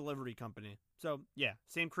intergalactic delivery company. So, yeah,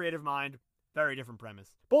 same creative mind, very different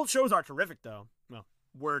premise. Both shows are terrific, though. Well,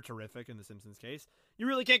 were terrific in The Simpsons case. You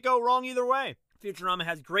really can't go wrong either way. Futurama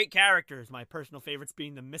has great characters, my personal favorites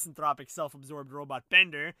being the misanthropic, self-absorbed robot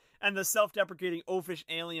Bender, and the self-deprecating oafish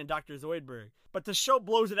alien Dr. Zoidberg. But the show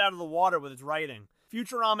blows it out of the water with its writing.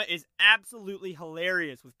 Futurama is absolutely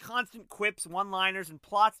hilarious, with constant quips, one-liners, and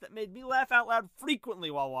plots that made me laugh out loud frequently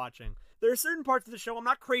while watching. There are certain parts of the show I'm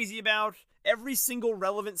not crazy about. Every single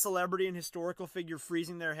relevant celebrity and historical figure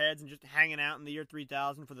freezing their heads and just hanging out in the year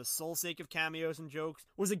 3000 for the sole sake of cameos and jokes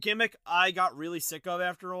was a gimmick I got really sick of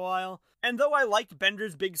after a while. And though I liked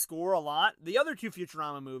Bender's Big Score a lot, the other two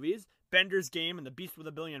Futurama movies, Bender's Game and The Beast with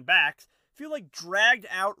a Billion Backs, feel like dragged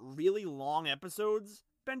out really long episodes.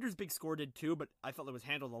 Bender's Big Score did too, but I felt it was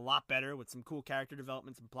handled a lot better with some cool character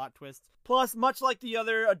developments and plot twists. Plus, much like the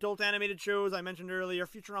other adult animated shows I mentioned earlier,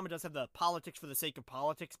 Futurama does have the politics for the sake of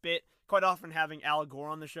politics bit, quite often having Al Gore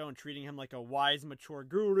on the show and treating him like a wise, mature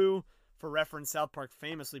guru. For reference, South Park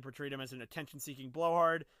famously portrayed him as an attention-seeking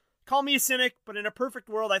blowhard. Call me a cynic, but in a perfect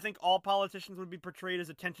world, I think all politicians would be portrayed as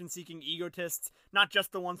attention-seeking egotists, not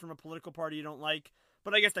just the ones from a political party you don't like.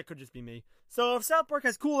 But I guess that could just be me. So if South Park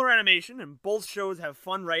has cooler animation, and both shows have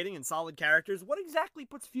fun writing and solid characters, what exactly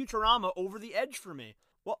puts Futurama over the edge for me?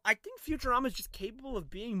 Well, I think Futurama is just capable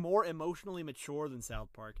of being more emotionally mature than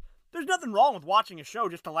South Park. There's nothing wrong with watching a show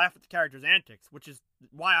just to laugh at the characters' antics, which is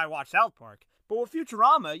why I watch South Park. But with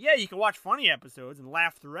Futurama, yeah, you can watch funny episodes and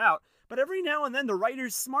laugh throughout, but every now and then the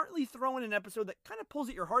writers smartly throw in an episode that kind of pulls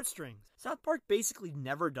at your heartstrings. South Park basically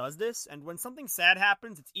never does this, and when something sad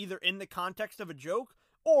happens, it's either in the context of a joke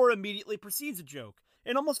or immediately precedes a joke.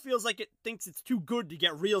 It almost feels like it thinks it's too good to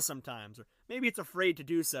get real sometimes, or maybe it's afraid to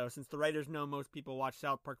do so since the writers know most people watch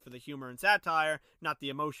South Park for the humor and satire, not the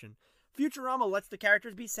emotion. Futurama lets the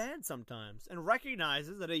characters be sad sometimes, and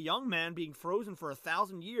recognizes that a young man being frozen for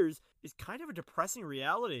 1,000 years is kind of a depressing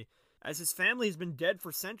reality, as his family has been dead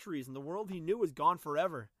for centuries and the world he knew is gone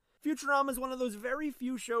forever. Futurama is one of those very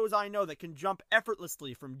few shows I know that can jump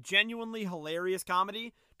effortlessly from genuinely hilarious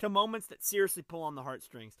comedy to moments that seriously pull on the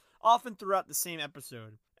heartstrings, often throughout the same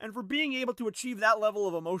episode. And for being able to achieve that level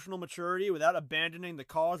of emotional maturity without abandoning the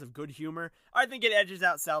cause of good humor, I think it edges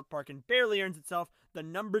out South Park and barely earns itself the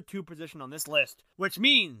number 2 position on this list, which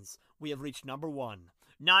means we have reached number 1.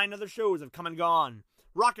 9 other shows have come and gone.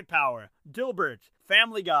 Rocket Power, Dilbert,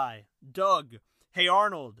 Family Guy, Doug, Hey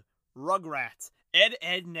Arnold, Rugrats, Ed,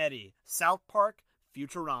 Edd n Eddy, South Park,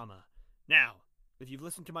 Futurama. Now, if you've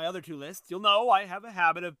listened to my other 2 lists, you'll know I have a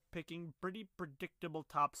habit of picking pretty predictable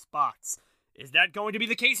top spots. Is that going to be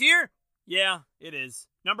the case here? Yeah, it is.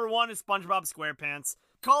 Number 1 is SpongeBob SquarePants.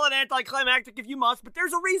 Call it anticlimactic if you must, but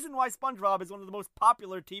there's a reason why SpongeBob is one of the most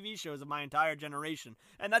popular TV shows of my entire generation,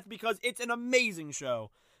 and that's because it's an amazing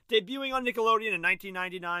show. Debuting on Nickelodeon in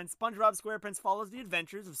 1999, SpongeBob SquarePants follows the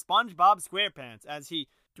adventures of SpongeBob SquarePants as he...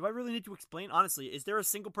 Do I really need to explain? Honestly, is there a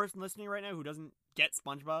single person listening right now who doesn't get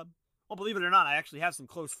SpongeBob? Well, believe it or not, I actually have some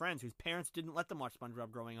close friends whose parents didn't let them watch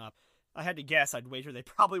SpongeBob growing up. I had to guess, I'd wager they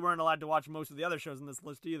probably weren't allowed to watch most of the other shows on this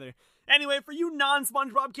list either. Anyway, for you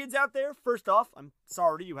non-SpongeBob kids out there, first off, I'm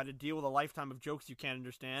sorry you had to deal with a lifetime of jokes you can't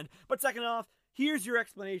understand. But second off, here's your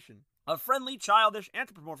explanation. A friendly, childish,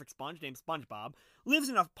 anthropomorphic sponge named SpongeBob lives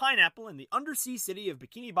in a pineapple in the undersea city of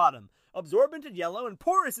Bikini Bottom. Absorbent and yellow and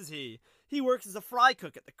porous is he. He works as a fry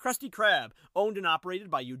cook at the Krusty Krab, owned and operated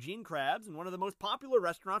by Eugene Krabs, and one of the most popular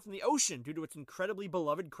restaurants in the ocean due to its incredibly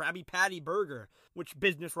beloved Krabby Patty burger, which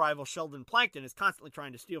business rival Sheldon Plankton is constantly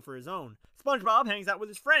trying to steal for his own. SpongeBob hangs out with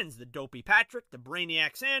his friends, the dopey Patrick, the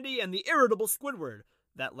brainiac Sandy, and the irritable Squidward.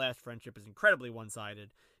 That last friendship is incredibly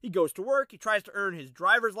one-sided. He goes to work, he tries to earn his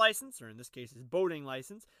driver's license, or in this case his boating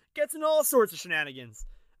license, gets in all sorts of shenanigans.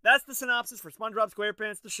 That's the synopsis for SpongeBob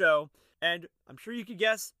SquarePants, the show, and I'm sure you could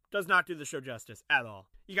guess, does not do the show justice at all.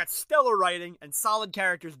 You got stellar writing and solid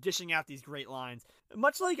characters dishing out these great lines.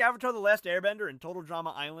 Much like Avatar: The Last Airbender and Total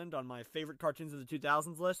Drama Island on my favorite cartoons of the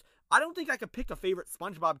 2000s list, I don't think I could pick a favorite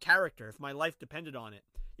SpongeBob character if my life depended on it.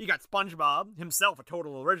 You got SpongeBob, himself a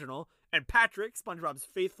total original, and Patrick, SpongeBob's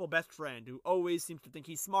faithful best friend, who always seems to think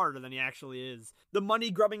he's smarter than he actually is. The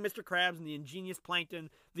money-grubbing Mr. Krabs and the ingenious Plankton,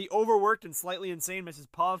 the overworked and slightly insane Mrs.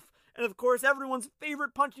 Puff, and of course everyone's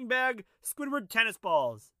favorite punching bag, Squidward tennis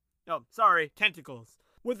balls. Oh, sorry, tentacles.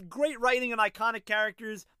 With great writing and iconic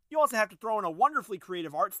characters, you also have to throw in a wonderfully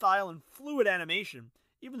creative art style and fluid animation.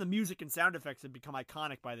 Even the music and sound effects have become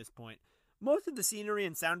iconic by this point. Most of the scenery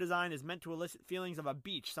and sound design is meant to elicit feelings of a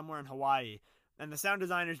beach somewhere in Hawaii, and the sound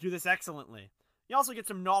designers do this excellently. You also get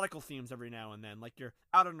some nautical themes every now and then, like you're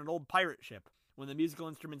out on an old pirate ship, when the musical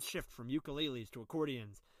instruments shift from ukuleles to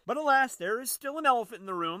accordions. But alas, there is still an elephant in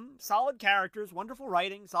the room. Solid characters, wonderful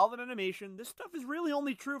writing, solid animation. This stuff is really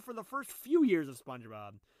only true for the first few years of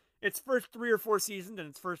SpongeBob. Its first 3 or 4 seasons and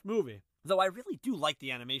its first movie. Though I really do like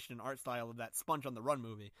the animation and art style of that Sponge on the Run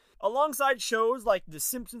movie. Alongside shows like The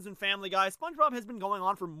Simpsons and Family Guy, SpongeBob has been going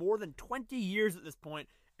on for more than 20 years at this point,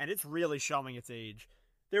 and it's really showing its age.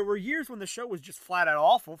 There were years when the show was just flat out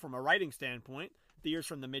awful from a writing standpoint, the years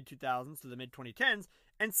from the mid-2000s to the mid-2010s,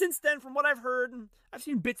 and since then, from what I've heard, and I've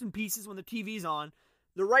seen bits and pieces when the TV's on,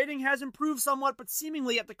 the writing has improved somewhat, but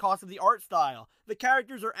seemingly at the cost of the art style. The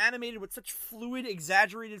characters are animated with such fluid,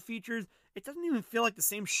 exaggerated features, it doesn't even feel like the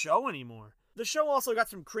same show anymore. The show also got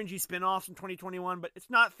some cringy spin-offs in 2021, but it's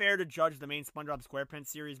not fair to judge the main SpongeBob SquarePants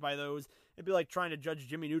series by those. It'd be like trying to judge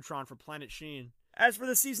Jimmy Neutron for Planet Sheen. As for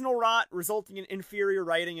the seasonal rot resulting in inferior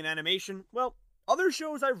writing and animation, well, other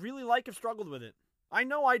shows I really like have struggled with it. I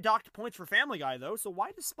know I docked points for Family Guy though, so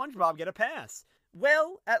why does SpongeBob get a pass?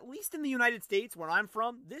 Well, at least in the United States, where I'm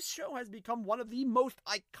from, this show has become one of the most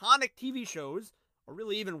iconic TV shows or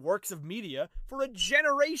really even works of media, for a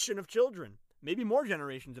generation of children. Maybe more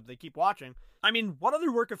generations if they keep watching. I mean, what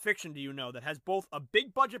other work of fiction do you know that has both a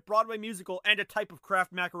big-budget Broadway musical and a type of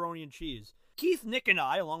Kraft macaroni and cheese? Keith, Nick, and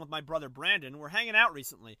I, along with my brother Brandon, were hanging out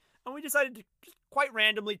recently, and we decided to just quite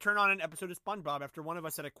randomly turn on an episode of SpongeBob after one of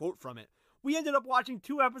us had a quote from it. We ended up watching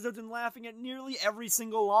 2 episodes and laughing at nearly every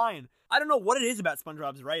single line. I don't know what it is about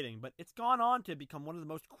SpongeBob's writing, but it's gone on to become one of the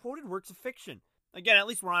most quoted works of fiction. Again, at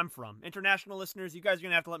least where I'm from. International listeners, you guys are going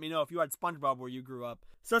to have to let me know if you had SpongeBob where you grew up.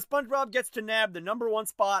 So SpongeBob gets to nab the #1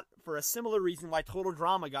 spot for a similar reason why Total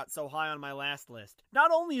Drama got so high on my last list.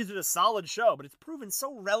 Not only is it a solid show, but it's proven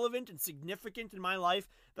so relevant and significant in my life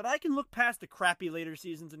that I can look past the crappy later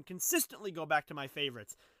seasons and consistently go back to my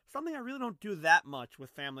favorites. Something I really don't do that much with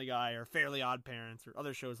Family Guy or Fairly Odd Parents or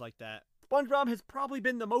other shows like that. SpongeBob has probably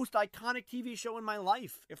been the most iconic TV show in my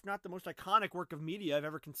life, if not the most iconic work of media I've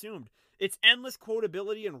ever consumed. Its endless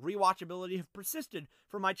quotability and rewatchability have persisted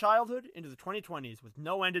from my childhood into the 2020s with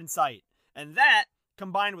no end in sight. And that,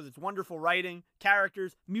 combined with its wonderful writing,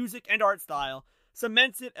 characters, music, and art style,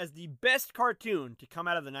 cements it as the best cartoon to come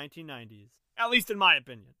out of the 1990s. At least in my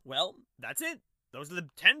opinion. Well, that's it. Those are the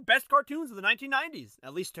 10 best cartoons of the 1990s,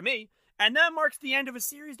 at least to me. And that marks the end of a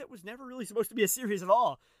series that was never really supposed to be a series at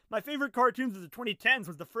all. My favorite cartoons of the 2010s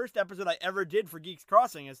was the first episode I ever did for Geeks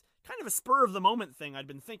Crossing as kind of a spur-of-the-moment thing I'd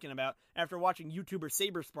been thinking about after watching YouTuber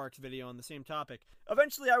Sabersparks' video on the same topic.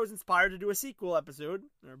 Eventually, I was inspired to do a sequel episode,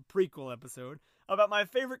 or prequel episode, about my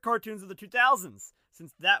favorite cartoons of the 2000s,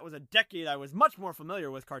 since that was a decade I was much more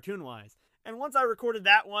familiar with cartoon-wise. And once I recorded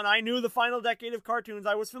that one, I knew the final decade of cartoons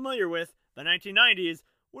I was familiar with, the 1990s,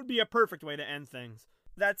 would be a perfect way to end things.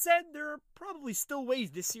 That said, there are probably still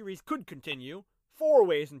ways this series could continue. 4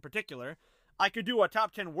 ways in particular. I could do a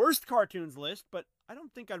top 10 worst cartoons list, but I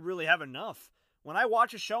don't think I'd really have enough. When I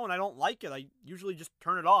watch a show and I don't like it, I usually just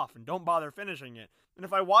turn it off and don't bother finishing it. And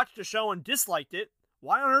if I watched a show and disliked it,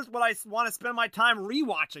 why on earth would I want to spend my time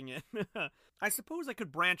rewatching it? I suppose I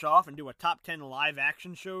could branch off and do a top 10 live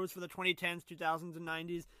action shows for the 2010s, 2000s, and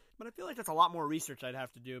 90s, but I feel like that's a lot more research I'd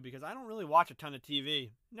have to do because I don't really watch a ton of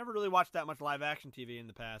TV. Never really watched that much live action TV in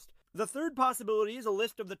the past. The third possibility is a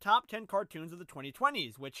list of the top 10 cartoons of the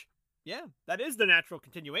 2020s, which, yeah, that is the natural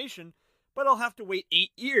continuation, but I'll have to wait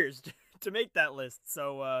 8 years to make that list,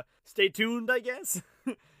 so stay tuned, I guess.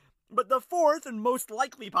 But the fourth and most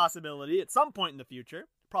likely possibility, at some point in the future,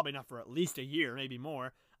 probably not for at least a year, maybe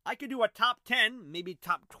more, I could do a top 10, maybe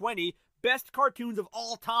top 20, best cartoons of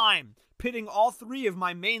all time, pitting all 3 of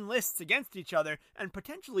my main lists against each other and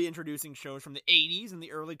potentially introducing shows from the 80s and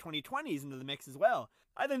the early 2020s into the mix as well.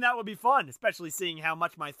 I think that would be fun, especially seeing how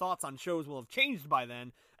much my thoughts on shows will have changed by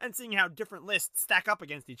then, and seeing how different lists stack up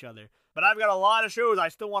against each other. But I've got a lot of shows I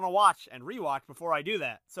still want to watch and rewatch before I do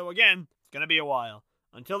that, so again, it's gonna be a while.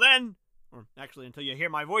 Until then, or actually until you hear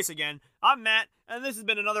my voice again, I'm Matt, and this has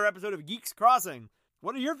been another episode of Geeks Crossing.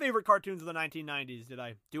 What are your favorite cartoons of the 1990s? Did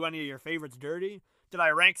I do any of your favorites dirty? Did I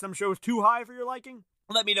rank some shows too high for your liking?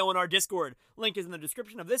 Let me know in our Discord. Link is in the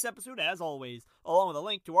description of this episode, as always, along with a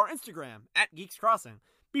link to our Instagram, @GeeksCrossing.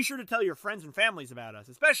 Be sure to tell your friends and families about us,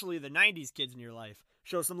 especially the 90s kids in your life.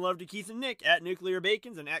 Show some love to Keith and Nick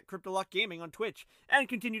 @NuclearBacons and @CryptoLuckGaming on Twitch, and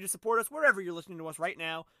continue to support us wherever you're listening to us right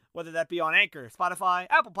now, whether that be on Anchor, Spotify,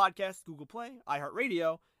 Apple Podcasts, Google Play,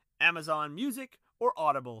 iHeartRadio, Amazon Music, or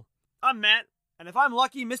Audible. I'm Matt, and if I'm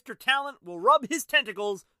lucky, Mr. Talent will rub his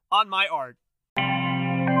tentacles on my art.